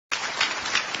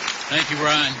Thank you,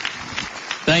 Brian.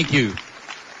 Thank you.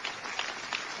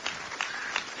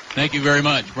 Thank you very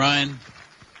much, Brian.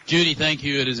 Judy, thank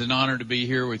you. It is an honor to be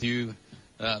here with you.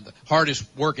 The hardest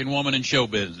working woman in show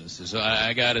business. So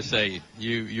I got to say,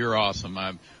 you're awesome.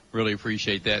 I really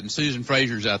appreciate that. And Susan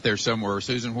Fraser's out there somewhere.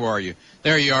 Susan, where are you?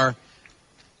 There you are.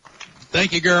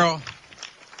 Thank you, girl.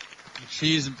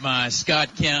 She's my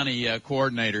Scott County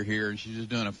coordinator here, and she's just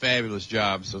doing a fabulous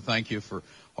job. So thank you for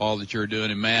all that you're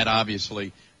doing. And Matt,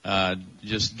 obviously,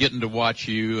 just getting to watch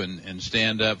you and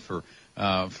stand up for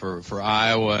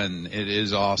Iowa, and it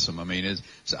is awesome. I mean,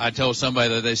 I told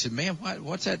somebody that they said, "Man,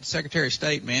 what's that Secretary of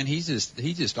State, man? He's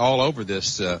just all over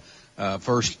this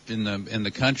first in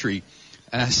the country."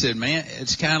 And I said, "Man,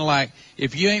 it's kind of like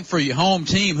if you ain't for your home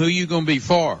team, who you gonna be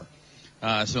for?"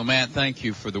 So Matt, thank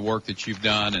you for the work that you've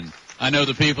done, and I know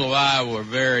the people of Iowa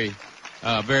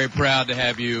are very proud to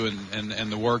have you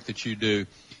and the work that you do,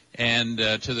 and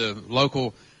to the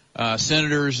local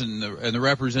senators and the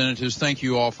representatives, thank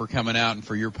you all for coming out and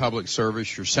for your public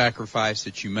service, your sacrifice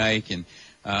that you make, and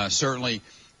certainly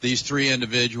these three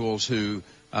individuals who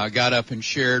got up and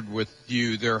shared with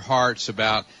you their hearts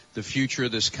about the future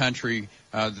of this country,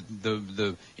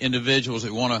 the individuals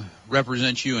that want to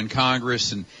represent you in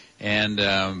Congress, and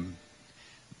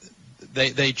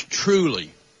they truly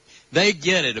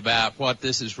get it about what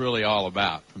this is really all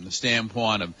about from the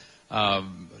standpoint of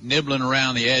nibbling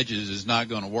around the edges is not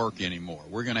going to work anymore.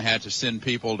 We're going to have to send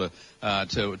people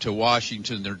to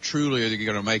Washington. They're truly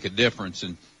going to make a difference,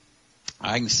 and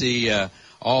I can see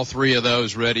all three of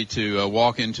those ready to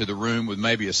walk into the room with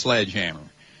maybe a sledgehammer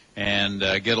and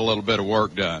get a little bit of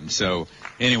work done. So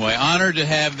anyway, honored to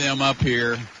have them up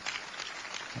here,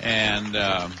 and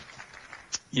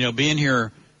being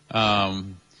here.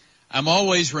 I'm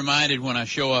always reminded when I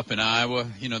show up in Iowa,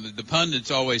 the pundits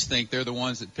always think they're the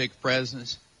ones that pick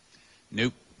presidents.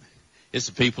 Nope. It's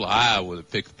the people of Iowa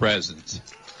that pick the presidents.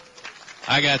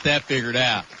 I got that figured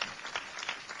out.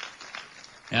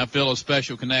 And I feel a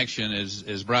special connection,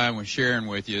 as Brian was sharing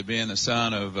with you, being the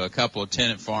son of a couple of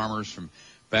tenant farmers from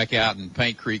back out in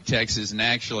Paint Creek, Texas. And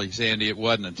actually, Sandy, it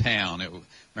wasn't a town.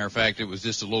 Matter of fact, it was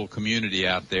just a little community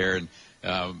out there, and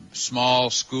small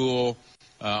school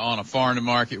on a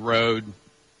farm-to-market road.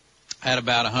 Had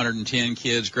about 110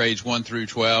 kids, grades 1 through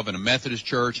 12, and a Methodist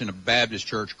church and a Baptist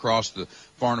church across the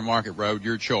farm-to-market road,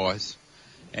 your choice.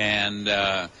 And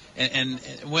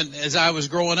when, as I was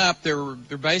growing up, there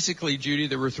basically, Judy,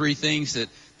 there were three things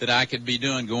that I could be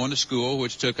doing: going to school,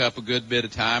 which took up a good bit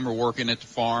of time, or working at the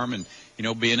farm, and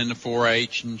being in the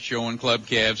 4-H and showing club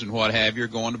calves and what have you, or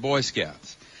going to Boy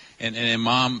Scouts. And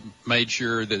Mom made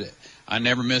sure that I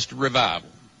never missed a revival.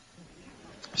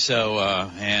 So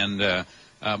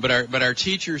but our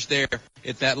teachers there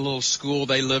at that little school,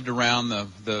 they lived around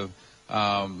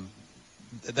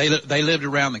they lived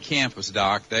around the campus,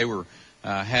 Doc. They were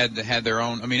had their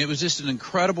own. I mean, it was just an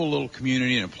incredible little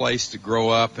community and a place to grow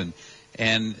up, and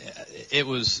it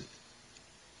was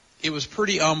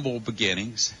pretty humble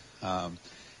beginnings,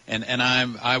 and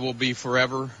I will be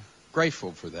forever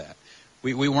grateful for that.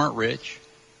 We weren't rich.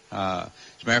 As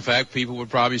a matter of fact, people would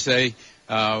probably say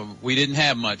we didn't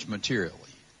have much materially,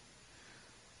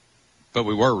 but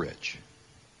we were rich.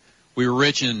 We were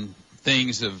rich in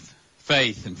things of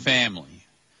faith and family.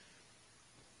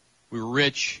 We were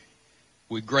rich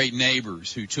with great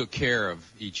neighbors who took care of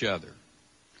each other.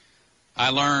 I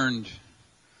learned,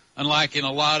 unlike in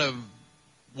a lot of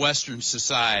Western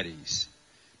societies,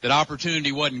 that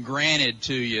opportunity wasn't granted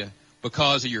to you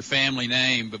because of your family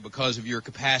name, but because of your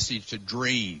capacity to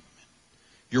dream,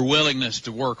 your willingness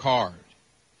to work hard.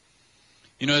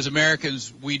 As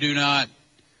Americans, we do not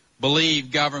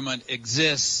believe government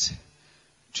exists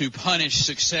to punish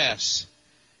success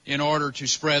in order to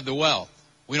spread the wealth.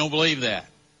 We don't believe that.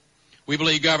 We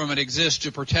believe government exists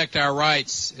to protect our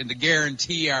rights and to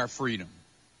guarantee our freedom.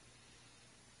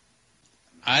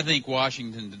 I think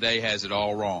Washington today has it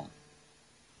all wrong.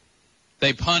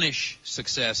 They punish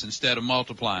success instead of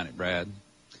multiplying it, Brad.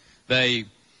 They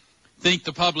think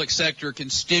the public sector can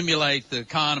stimulate the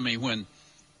economy when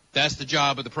that's the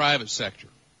job of the private sector.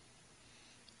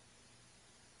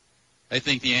 They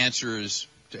think the answer is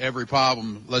to every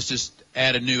problem, let's just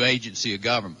add a new agency of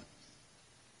government.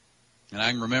 And I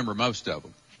can remember most of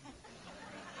them.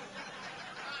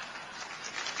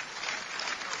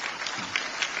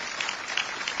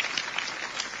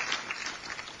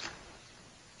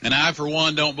 And I, for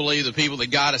one, don't believe the people that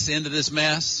got us into this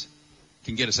mess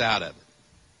can get us out of it.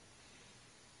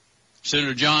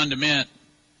 Senator Jim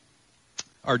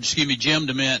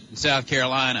DeMint in South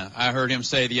Carolina, I heard him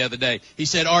say the other day, he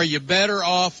said, "Are you better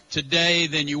off today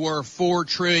than you were $4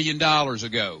 trillion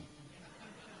ago?"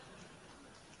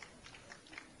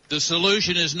 The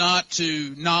solution is not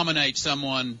to nominate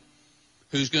someone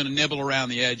who's going to nibble around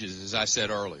the edges, as I said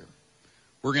earlier.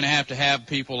 We're going to have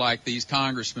people like these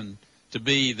congressmen to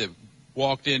be that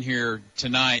walked in here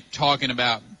tonight talking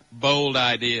about bold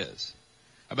ideas,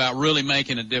 about really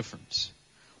making a difference.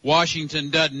 Washington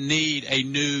doesn't need a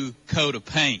new coat of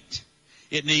paint.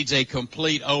 It needs a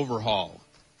complete overhaul.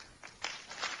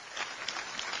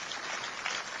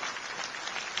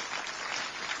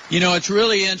 You know, it's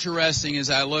really interesting as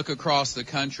I look across the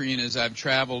country and as I've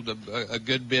traveled a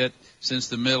good bit since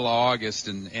the middle of August,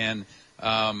 and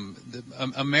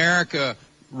America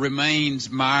remains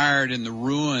mired in the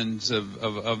ruins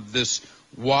of this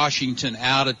Washington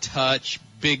out of touch,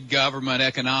 big government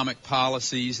economic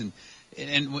policies.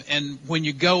 And when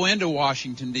you go into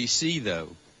Washington, D.C., though,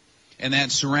 and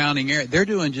that surrounding area, they're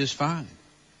doing just fine.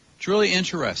 It's really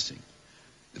interesting.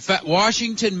 In fact,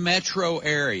 Washington metro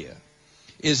area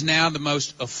is now the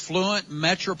most affluent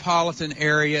metropolitan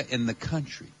area in the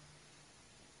country.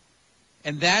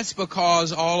 And that's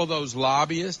because all of those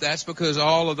lobbyists, that's because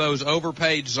all of those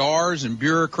overpaid czars and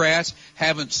bureaucrats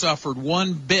haven't suffered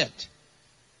one bit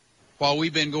while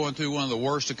we've been going through one of the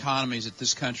worst economies that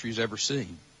this country's ever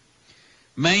seen.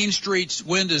 Main Street's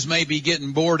windows may be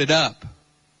getting boarded up,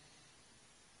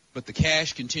 but the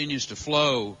cash continues to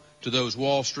flow to those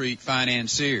Wall Street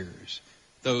financiers,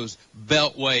 those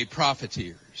beltway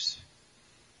profiteers.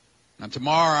 Now,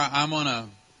 tomorrow I'm going to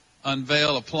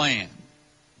unveil a plan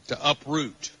to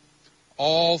uproot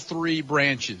all three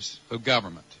branches of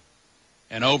government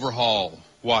and overhaul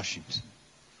Washington.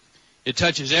 It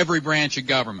touches every branch of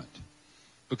government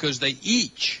because they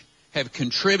each have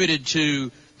contributed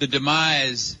to the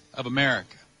demise of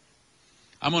America.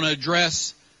 I'm going to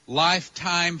address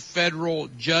lifetime federal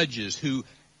judges who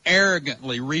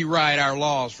arrogantly rewrite our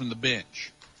laws from the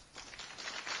bench.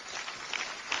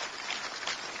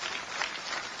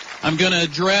 I'm going to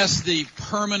address the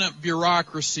permanent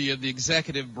bureaucracy of the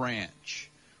executive branch,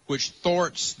 which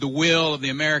thwarts the will of the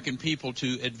American people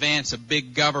to advance a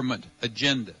big government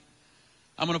agenda.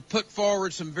 I'm going to put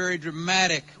forward some very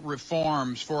dramatic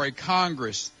reforms for a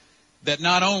Congress that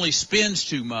not only spends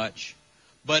too much,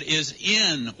 but is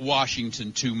in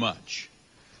Washington too much.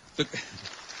 The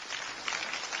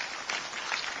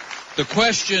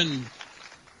question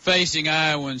facing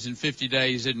Iowans in 50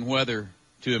 days isn't whether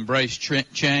to embrace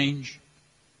change,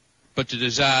 but to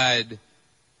decide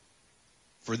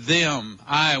for them,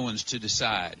 Iowans, to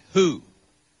decide who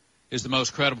is the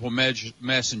most credible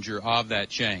messenger of that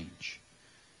change.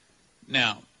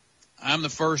 Now, I'm the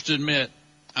first to admit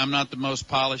I'm not the most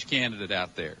polished candidate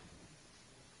out there.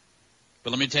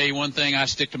 But let me tell you one thing, I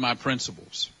stick to my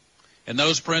principles. And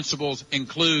those principles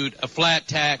include a flat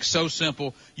tax so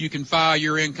simple you can file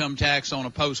your income tax on a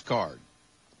postcard.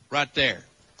 Right there.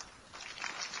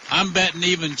 I'm betting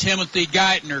even Timothy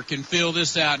Geithner can fill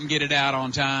this out and get it out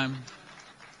on time.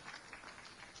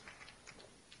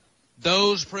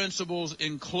 Those principles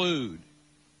include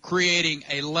creating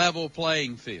a level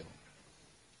playing field.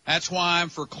 That's why I'm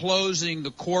for closing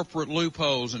the corporate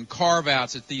loopholes and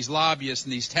carve-outs that these lobbyists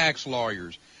and these tax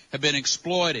lawyers have been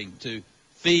exploiting to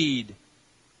feed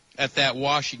at that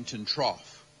Washington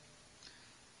trough.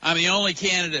 I'm the only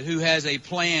candidate who has a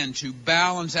plan to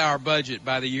balance our budget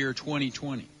by the year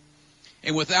 2020.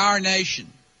 And with our nation,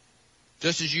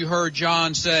 just as you heard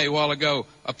John say a while ago,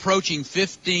 approaching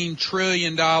 $15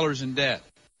 trillion in debt,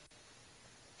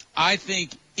 I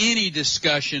think any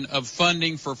discussion of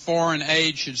funding for foreign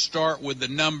aid should start with the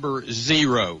number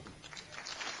 0.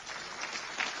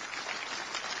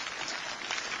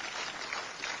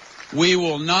 We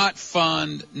will not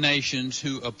fund nations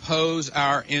who oppose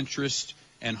our interests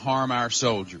and harm our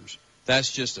soldiers.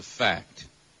 That's just a fact.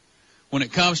 When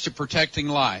it comes to protecting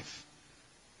life,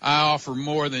 I offer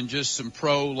more than just some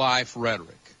pro-life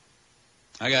rhetoric.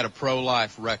 I got a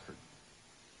pro-life record.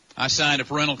 I signed a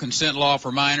parental consent law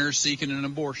for minors seeking an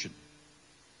abortion.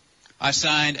 I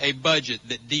signed a budget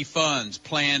that defunds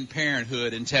Planned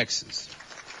Parenthood in Texas.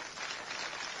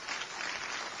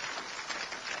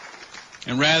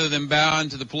 And rather than bowing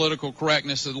to the political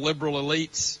correctness of the liberal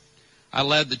elites, I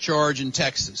led the charge in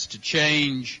Texas to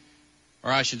change,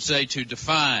 or I should say to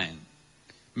define,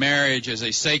 marriage as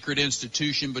a sacred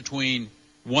institution between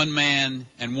one man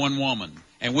and one woman.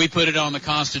 And we put it on the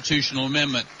constitutional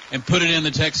amendment and put it in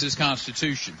the Texas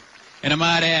Constitution. And I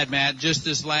might add, Matt, just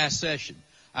this last session,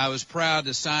 I was proud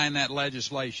to sign that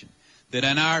legislation that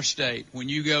in our state, when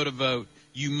you go to vote,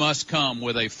 you must come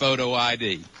with a photo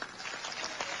ID.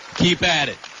 Keep at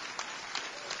it.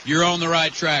 You're on the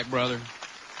right track, brother.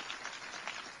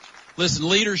 Listen,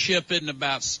 leadership isn't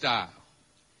about style.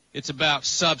 It's about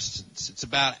substance. It's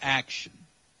about action.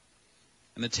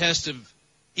 And And the test of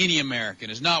any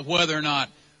American is not whether or not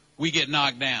we get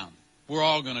knocked down. We're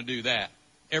all going to do that.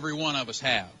 Every one of us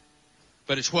have.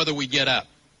 But it's whether we get up.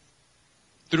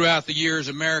 Throughout the years,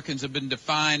 Americans have been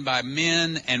defined by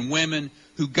men and women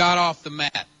who got off the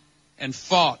mat and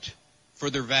fought for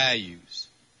their values.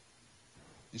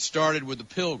 It started with the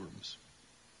Pilgrims.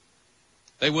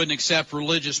 They wouldn't accept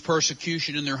religious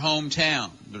persecution in their hometown,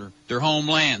 their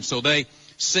homeland, so they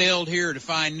sailed here to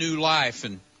find new life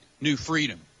and new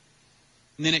freedom.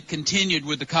 And then it continued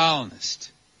with the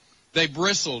colonists. They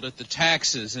bristled at the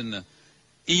taxes and the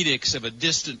edicts of a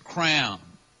distant crown.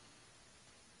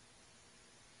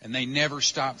 And they never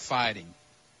stopped fighting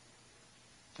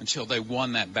until they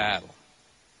won that battle.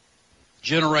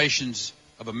 Generations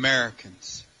of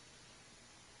Americans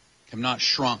have not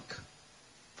shrunk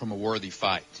from a worthy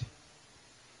fight.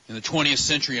 In the 20th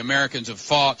century, Americans have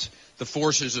fought the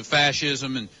forces of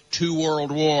fascism in 2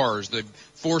 world wars, the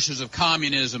forces of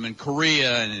communism in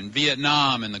Korea and in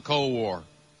Vietnam and the Cold War.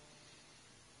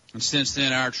 And since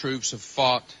then, our troops have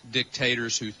fought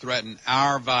dictators who threaten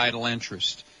our vital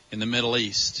interest in the Middle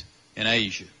East and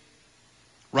Asia.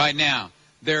 Right now,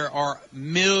 there are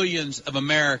millions of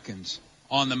Americans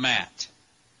on the mat,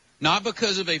 not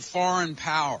because of a foreign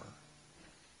power,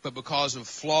 but because of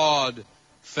flawed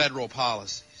federal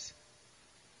policies.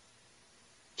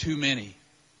 Too many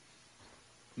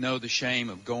know the shame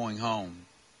of going home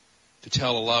to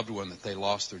tell a loved one that they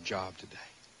lost their job today.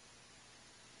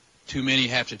 Too many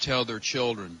have to tell their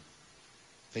children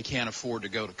they can't afford to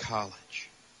go to college.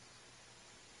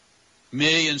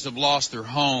 Millions have lost their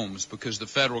homes because the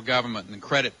federal government and the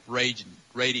credit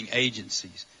rating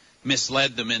agencies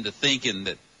misled them into thinking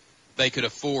that they could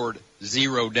afford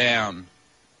 0 down.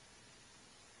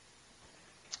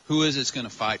 Who is it that's going to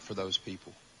fight for those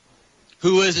people?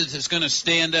 Who is it that's going to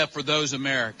stand up for those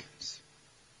Americans?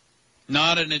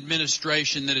 Not an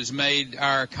administration that has made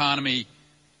our economy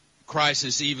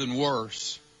crisis even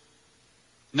worse.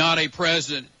 Not a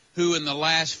president who in the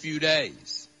last few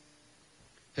days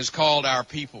has called our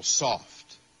people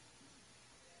soft,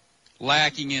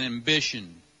 lacking in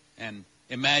ambition and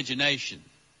imagination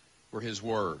were his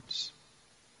words.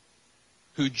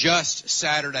 Who just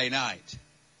Saturday night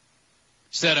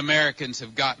said Americans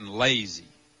have gotten lazy.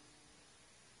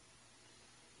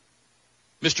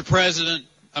 Mr. President,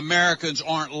 Americans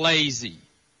aren't lazy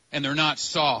and they're not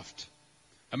soft.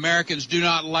 Americans do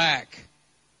not lack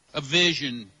a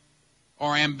vision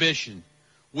or ambition.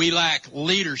 We lack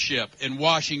leadership in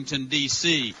Washington,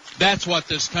 D.C. That's what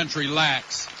this country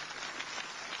lacks.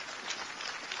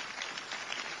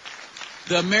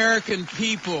 The American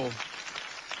people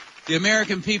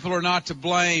are not to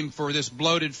blame for this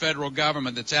bloated federal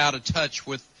government that's out of touch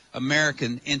with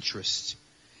American interests.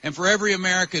 And for every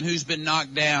American who's been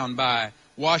knocked down by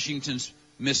Washington's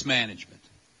mismanagement,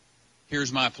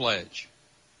 here's my pledge.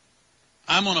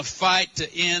 I'm going to fight to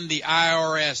end the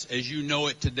IRS as you know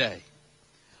it today.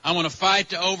 I'm going to fight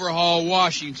to overhaul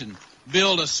Washington,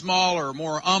 build a smaller,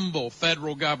 more humble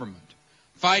federal government.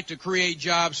 Fight to create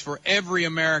jobs for every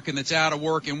American that's out of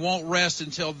work and won't rest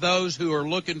until those who are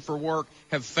looking for work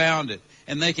have found it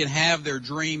and they can have their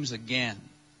dreams again.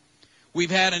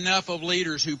 We've had enough of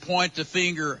leaders who point the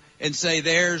finger and say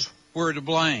theirs were to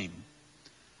blame.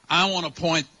 I want to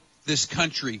point this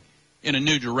country in a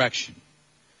new direction.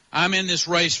 I'm in this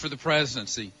race for the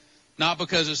presidency, not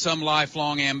because of some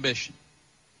lifelong ambition,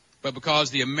 but because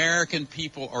the American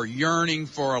people are yearning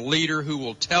for a leader who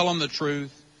will tell them the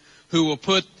truth, who will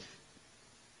put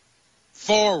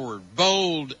forward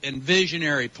bold and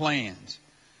visionary plans,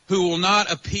 who will not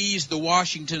appease the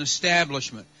Washington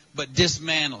establishment, but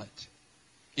dismantle it.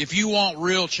 If you want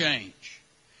real change,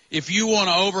 if you want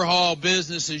to overhaul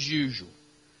business as usual,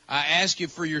 I ask you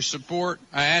for your support.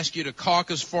 I ask you to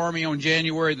caucus for me on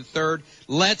January the 3rd.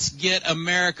 Let's get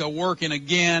America working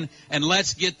again, and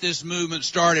let's get this movement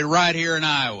started right here in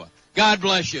Iowa. God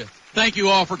bless you. Thank you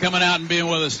all for coming out and being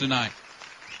with us tonight.